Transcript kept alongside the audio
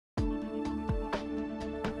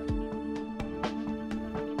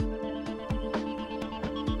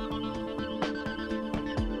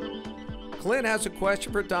Clint has a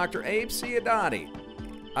question for Dr. Abe Siadati.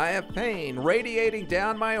 I have pain radiating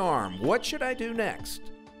down my arm. What should I do next?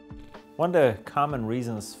 One of the common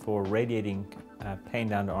reasons for radiating pain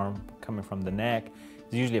down the arm coming from the neck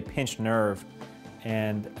is usually a pinched nerve.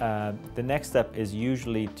 And the next step is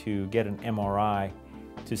usually to get an MRI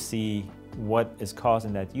to see what is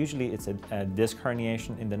causing that. Usually it's a disc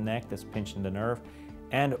herniation in the neck that's pinching the nerve,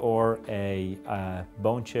 and or a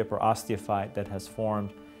bone chip or osteophyte that has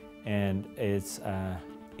formed and is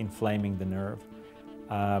inflaming the nerve.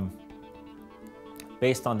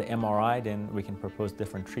 Based on the MRI, then we can propose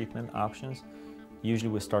different treatment options.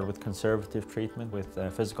 Usually we start with conservative treatment with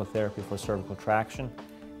physical therapy for cervical traction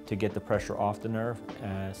to get the pressure off the nerve.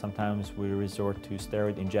 Sometimes we resort to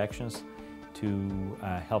steroid injections to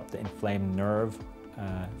help the inflamed nerve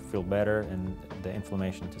feel better and the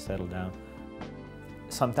inflammation to settle down.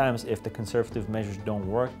 Sometimes if the conservative measures don't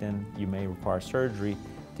work, then you may require surgery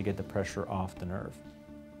to get the pressure off the nerve.